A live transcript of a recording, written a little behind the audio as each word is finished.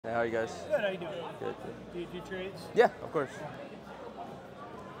Hey, how are you guys? Good, how you doing? Good. Do you do trades? Yeah, of course.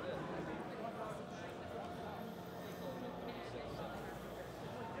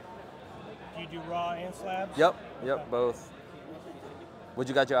 Do you do raw and slabs? Yep, Okay. both. What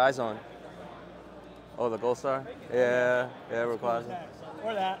you got your eyes on? Oh, the Gold Star? Yeah, Rayquaza.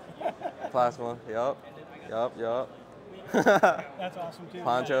 Or that. Plasma, yep. That's awesome too.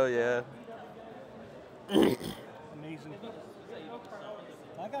 Poncho, yeah. Amazing.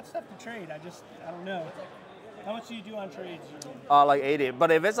 I got stuff to trade. I don't know. How much do you do on trades? Like 80.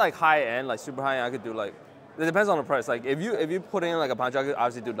 But if it's like high end, like super high end, I could do like, it depends on the price. Like if you put in like a Poncho, I could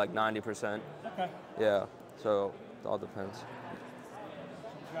obviously do like 90%. Okay. Yeah, so it all depends.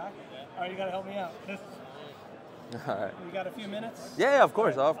 All right, you gotta help me out. All right. You got a few minutes? Yeah, of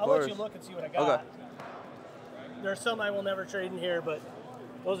course, of I'll course. let you look and see what I got. Okay. There are some I will never trade in here, but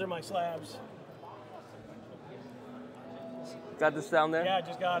those are my slabs. Got this down there? Yeah, I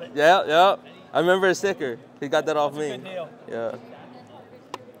just got it. Yeah. I remember a sticker. He got that off That's me. a good deal. Yeah.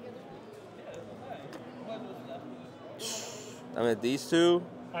 I mean, these two.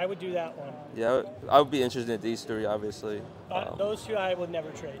 I would do that one. Yeah, I would be interested in these three, obviously. Those two I would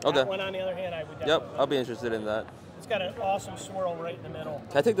never trade. Okay. That one, on the other hand, I would definitely. Yep, I'll be interested in that. It's got an awesome swirl right in the middle.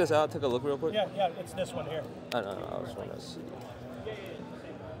 Can I take this out? Take a look real quick? Yeah, it's this one here. I don't know. I just want to see.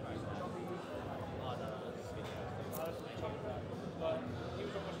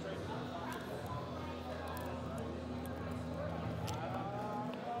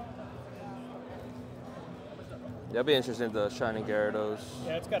 Yeah, I'll be interested in the Shining Gyarados.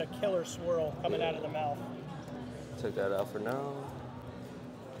 Yeah, it's got a killer swirl coming out of the mouth. Take that out for now.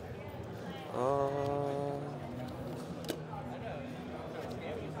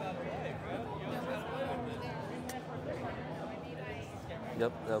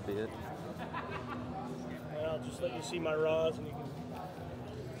 Yep, that'll be it. And I'll just let you see my raws, and you can.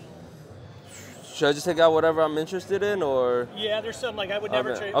 Should I just take out whatever I'm interested in, or? Yeah, there's some like I would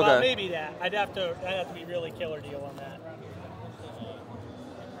never Okay, trade. okay. Well, maybe that. I'd have to be really killer deal on that.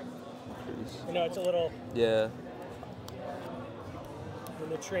 You know, it's a little. Yeah.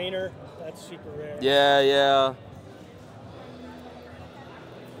 And the trainer, that's super rare. Yeah.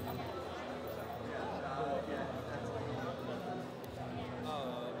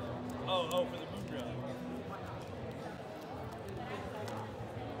 Oh, for the boom drill.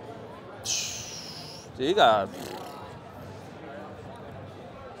 So you got.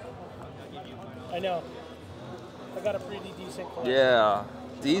 I know. I got a pretty decent collection. Yeah.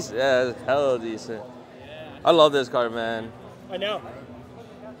 Decent. Yeah, it's hella decent. I love this card, man. I know.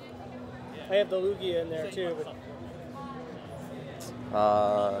 I have the Lugia in there too, but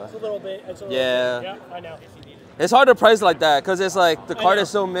it's a little bit. It's a little Yeah. bit, yeah, I know. It's hard to price like that because it's like the card know. is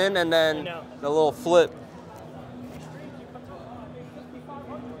so mint and then I know. the little flip.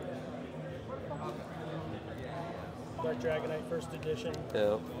 Dark Dragonite First Edition.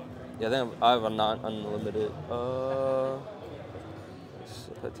 Yeah. Yeah, I think I have a non-unlimited.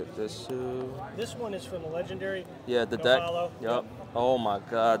 I took this too. This one is from the Legendary. Yeah, the No deck. hollow. Yep. Oh my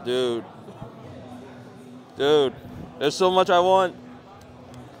god, dude. Dude, there's so much I want.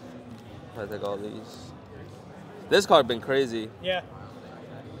 I take all these. This card been crazy. Yeah.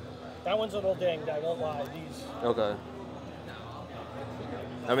 That one's a little dinged, I won't lie. These. Okay.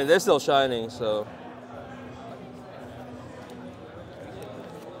 I mean, they're still shining, so.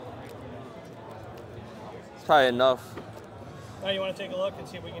 It's probably enough. Now you want to take a look and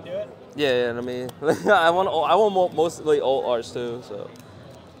see if we can do it? Yeah. I mean, I want mostly old arts too, so.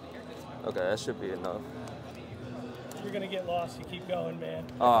 Okay, that should be enough. You're gonna get lost. You keep going, man.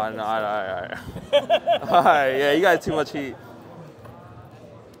 Oh no! All right. All right. Yeah, you got too much heat.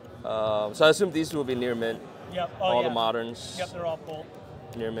 So I assume these two will be near mint. Yep. Oh, All yeah. the moderns. Yep, they're all full.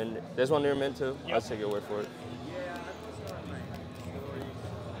 Near mint. There's one near mint too. Yep. I'll take your word for it.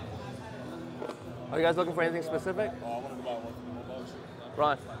 Are you guys looking for anything specific? I wanted to buy one from the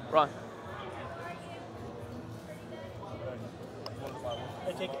Ron.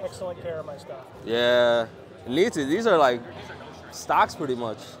 I take excellent care of my stuff. Yeah. Need to. These are like stocks pretty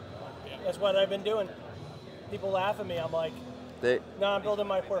much. That's what I've been doing. People laugh at me. I'm like, no, I'm building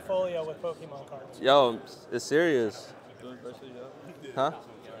my portfolio with Pokemon cards. Yo, it's serious. You want to press these up? Huh?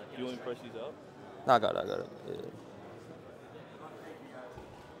 You want to press these up? No, I got it. Yeah.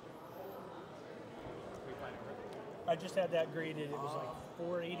 I just had that graded. It was like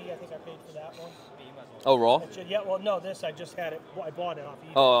 $4.80. I think I paid for that one. Oh, raw? Yeah, well, no, this I just had it. I bought it off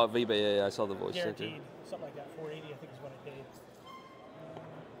eBay. Oh, eBay. Yeah, I saw the voice sticker. Guaranteed. Something like that. $4.80, I think is what I paid.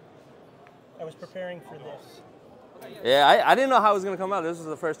 I was preparing for this. Yeah, I didn't know how it was gonna come out. This was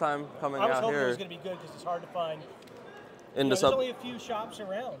the first time coming I was out hoping here. it was going to be good because it's hard to find in the there's sub. only a few shops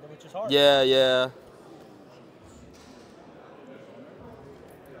around, which is hard. Yeah, yeah.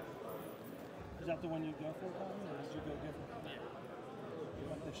 Is that the one you go for, Colin, or did you go different? Yeah. You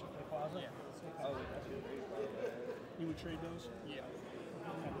want the Rayquaza? Yeah. Oh, you would trade those? Yeah.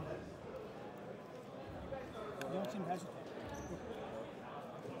 You don't seem hesitant.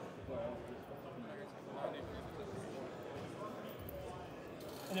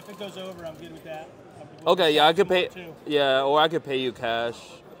 And if it goes over, I'm good with that. Okay, yeah, I could pay. Yeah, or I could pay you cash.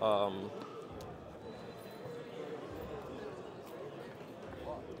 I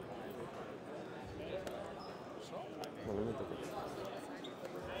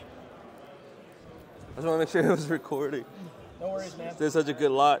just want to make sure it was recording. No worries, man. There's such a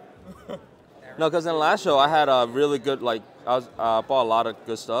good lot. No, because in the last show I had a really good, like, I bought a lot of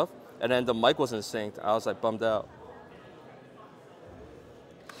good stuff, and then the mic wasn't synced. I was like bummed out.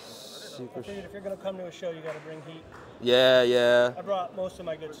 I figured if you're gonna come to a show, you gotta bring heat. Yeah, yeah. I brought most of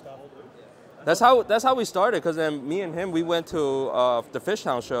my good stuff. That's how we started. Because then me and him, we went to the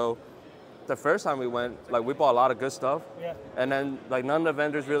Fishtown show. The first time we went, like, we bought a lot of good stuff. Yeah. And then, like, none of the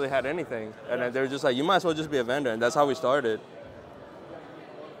vendors really had anything. And then they were just like, you might as well just be a vendor. And that's how we started.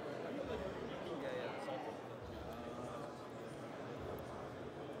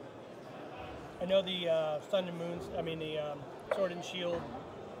 I know the Sun and Moons, I mean the Sword and Shield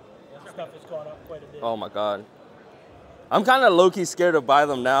stuff has gone up quite a bit. Oh my God. I'm kind of low-key scared to buy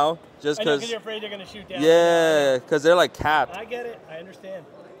them now, just because you're afraid they're going to shoot down. Yeah, because they're like capped. I get it. I understand.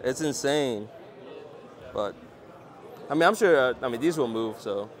 It's insane. But, I mean, I'm sure, I mean, these will move,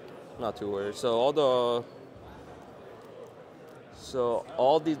 so I'm not too worried. So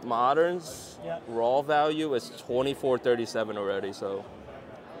all these moderns, raw value is 24.37 already, so.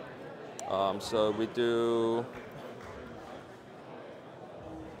 So we do.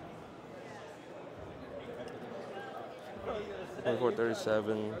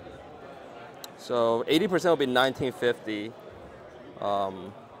 $24.37. So 80% will be $19.50.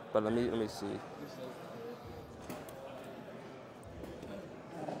 But let me see.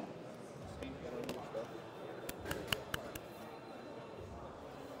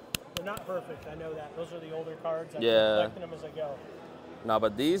 They're not perfect. I know that. Those are the older cards. I'm collecting them as I go. No,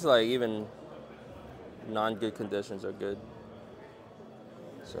 but these, like, even non-good conditions are good.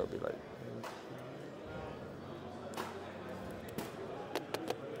 So it'll be like.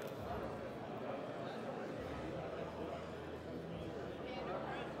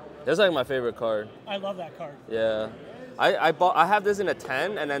 That's like my favorite card. I love that card. Yeah. I have this in a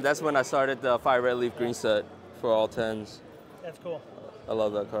 10, and then that's when I started the 5 red leaf green set for all 10s. That's cool. I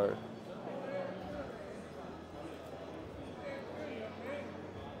love that card.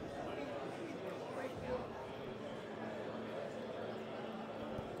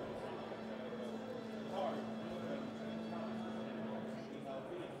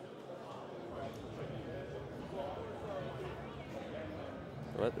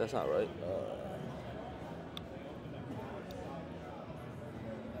 What? That's not right.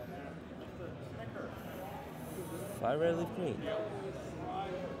 5 red leaf green.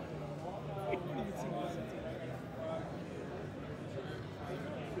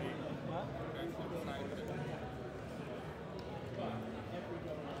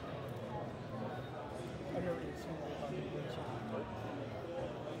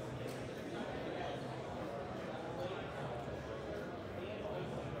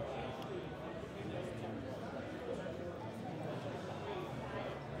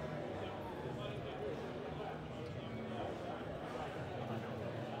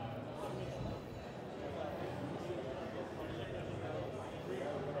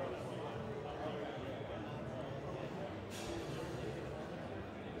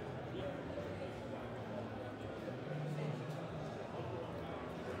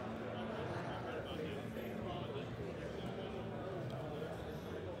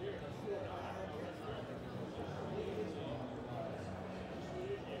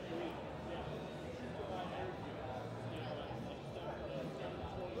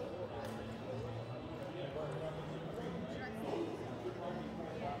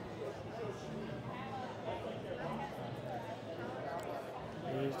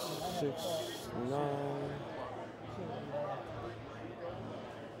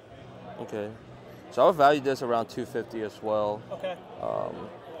 Okay, so I'll value this around 250 as well. Okay.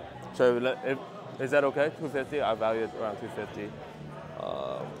 So is that okay? 250. I value it around 250.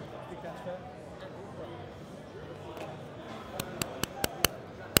 I think that's fair.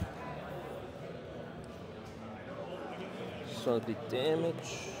 So the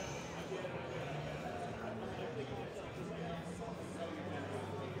damage.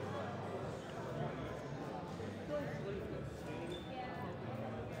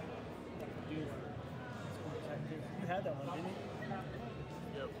 had that one, didn't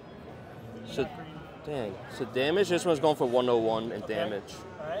he? So, dang. So damage, this one's going for 101 in Okay. damage.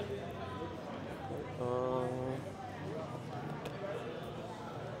 All right.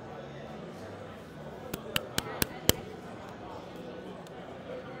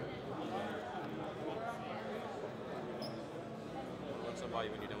 Run somebody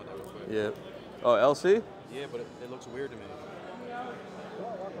when you're done with that real quick. Yeah. Oh, LC? Yeah, but it looks weird to me.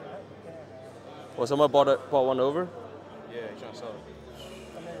 Well, someone bought one over? Yeah, he's trying to sell it.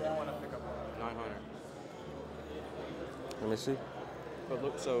 900. Let me see. But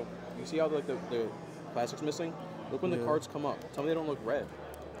look, so you see how like the plastic's missing? Look when the cards come up. Tell me they don't look red.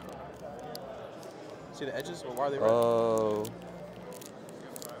 See the edges? Or why are they red? Oh.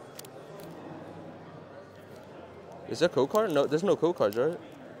 Is there code card? No, there's no code cards, right?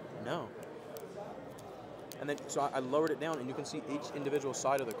 No. And then, so I lowered it down, and you can see each individual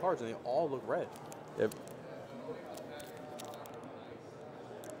side of the cards, and they all look red. Yep.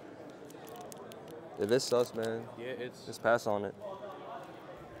 If it's sus, man, Yeah, it's. just pass on it.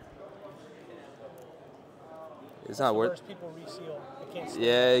 It's not The worth. first people reseal. I can't see.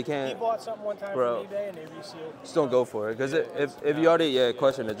 Yeah, you He can't. bought something one time Bro. from eBay and they resealed. Just don't go for it, because if you already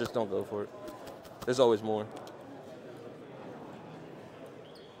question it, just don't go for it. There's always more. Do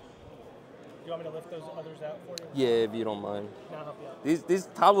you want me to lift those others out for you? Yeah, if you don't mind. No, I'll help you out. These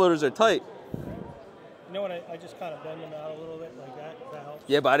top loaders are tight. You know when I just kind of bend them out a little bit like that? That helps?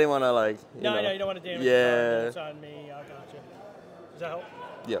 Yeah, but I didn't want to like. No, you don't want to damage Yeah. the it's on me. I got you. Does that help?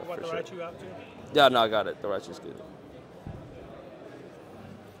 Yeah, You want for the sure. right you out too? Yeah, no, I got it. The Raichu's good.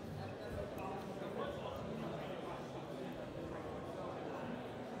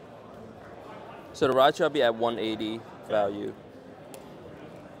 So the Raichu will be at 180 value.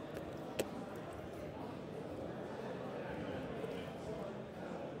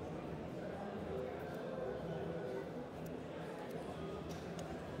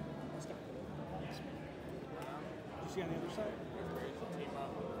 You see on the other side?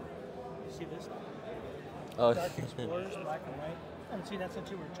 You see this? Oh, Dark Explorers, black and white. I haven't seen that since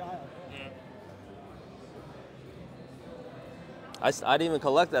you were a child. I didn't even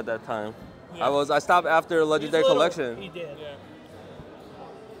collect at that time. Yeah. I stopped after Legendary He's little. Collection. He did. Yeah.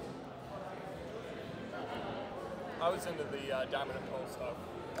 I was into the Diamond and Pearl stuff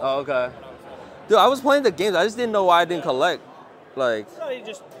Oh, okay. when I was little. Dude, I was playing the games. I just didn't know why I didn't collect. Like, No, he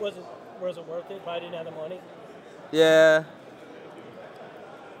just wasn't worth it. Probably didn't have the money. yeah.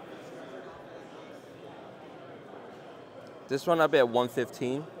 This one I'll be at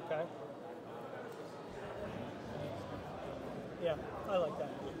 115. Okay. Yeah, I like that.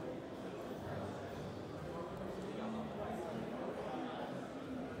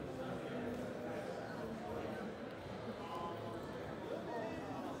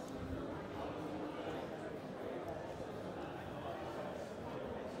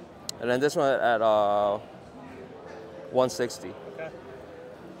 And then this one at 160. Okay.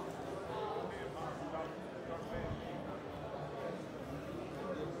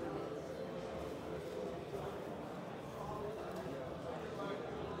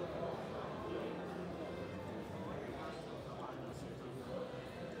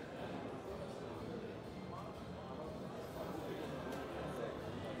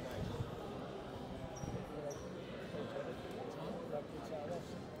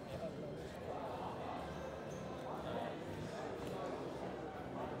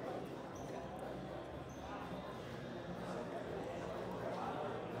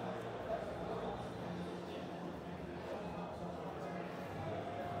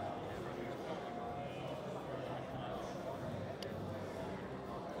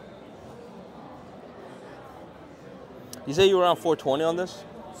 You say you were around 420 on this?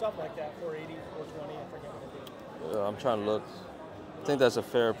 Something like that, 480, 420, I forget what it is. I'm trying to look. I think that's a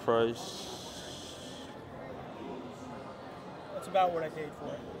fair price. That's about what I paid for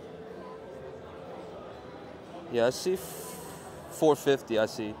it. Yeah, I see 450. I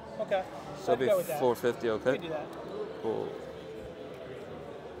see. Okay. So I'd it'll go be with that. 450. We Okay. can do that. Cool.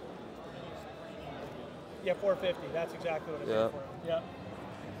 Yeah, 450. That's exactly what I Yeah. paid for it. Yeah.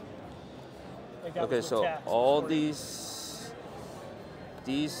 I think that Okay, was with so tax, all 40. these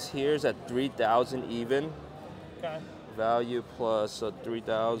here's at 3,000 even. Okay. Value plus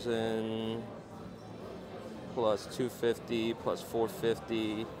 3,000 plus 250 plus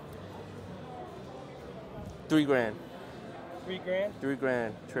 450. 3 grand. 3 grand? 3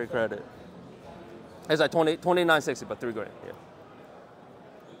 grand trade credit. It's like 29.60, but 3 grand. Yeah.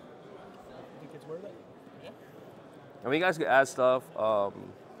 Think it's worth it? And you guys could add stuff. Well,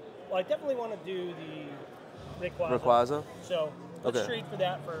 I definitely want to do the Rayquaza. Rayquaza. So Let's Okay. trade for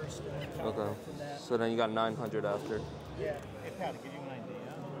that first. And then kind of Okay. go from that. So then you got 900 after. Yeah. Hey, Pat, to give you an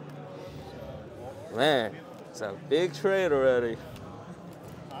idea. Man, it's a big trade already.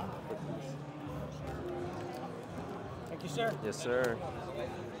 Thank you, sir. Yes, sir.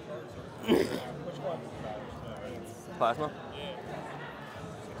 Which one? Plasma?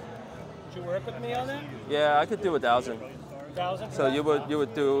 Would you work with me on that? Yeah, I could do 1,000. 1,000? So you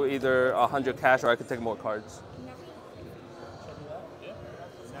would do either 100 cash, or I could take more cards.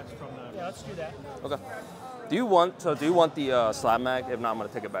 That's from the. Yeah, let's do that. Okay. Do you want the slab mag? If not, I'm gonna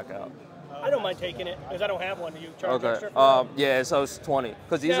take it back out. I don't mind taking it because I don't have one. Do you charge Okay. extra for it? Yeah. So it's 20.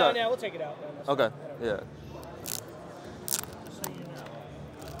 Cause these No, are. no, we'll take it out then. Okay. Yeah.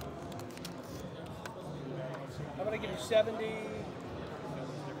 I'm gonna give you 70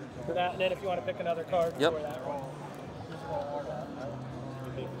 for that, and then if you want to pick another card Yep. for that roll.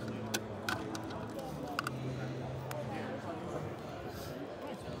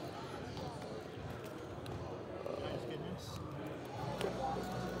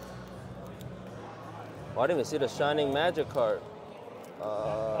 Oh, I didn't even see the Shining Magic card.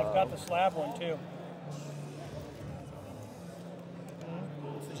 I've got the slab one too.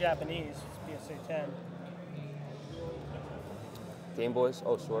 It's the Japanese. It's PSA 10. Game Boys.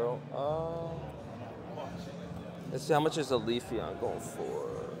 Oh, swirl. Let's see how much is the Leafeon going for.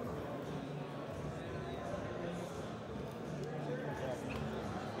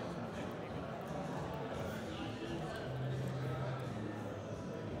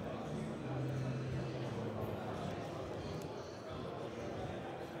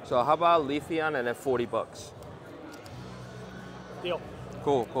 So how about Leafeon and then 40 bucks? Deal.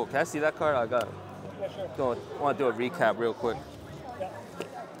 Cool, cool. Can I see that card? I got it. Yeah, sure. I want to do a recap real quick. Yeah.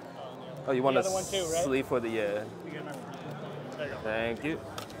 Oh, you want The to other one too, right? sleeve for the There you go. Thank you.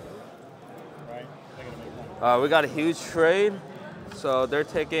 Right? They're gonna make one. We got a huge trade. So they're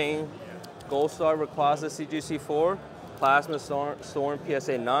taking Gold Star Rayquaza CGC4, Plasma Storm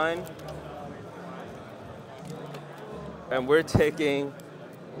PSA 9, and we're taking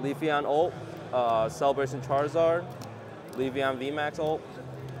Leafeon Ult, Celebration Charizard, Leafeon VMAX Ult,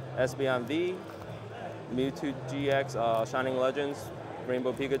 SBM V, Mewtwo GX Shining Legends,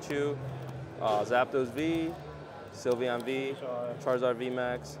 Rainbow Pikachu, Zapdos V, Sylveon V, Charizard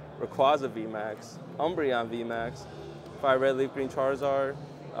VMAX, Rayquaza VMAX, Umbreon VMAX, Fire Red Leaf Green Charizard,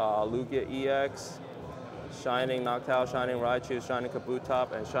 Lugia EX, Shining Noctowl, Shining Raichu, Shining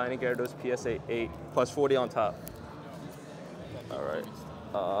Kabutops, and Shining Gyarados PSA 8, plus 40 on top. All right.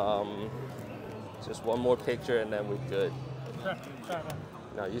 Just one more picture and then we're good. Sorry, man.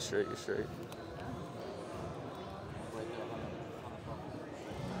 No, you're straight, you're straight.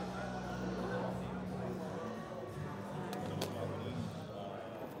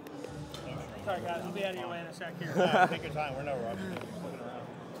 Sorry, guys. I'll be out of your way in a sec here. Take your time. We're no rush. Looking around.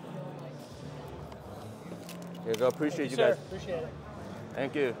 Here you go. Appreciate you Sir, guys. appreciate it.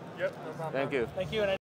 Thank you. Yep, no problem. Thank you. Thank you. And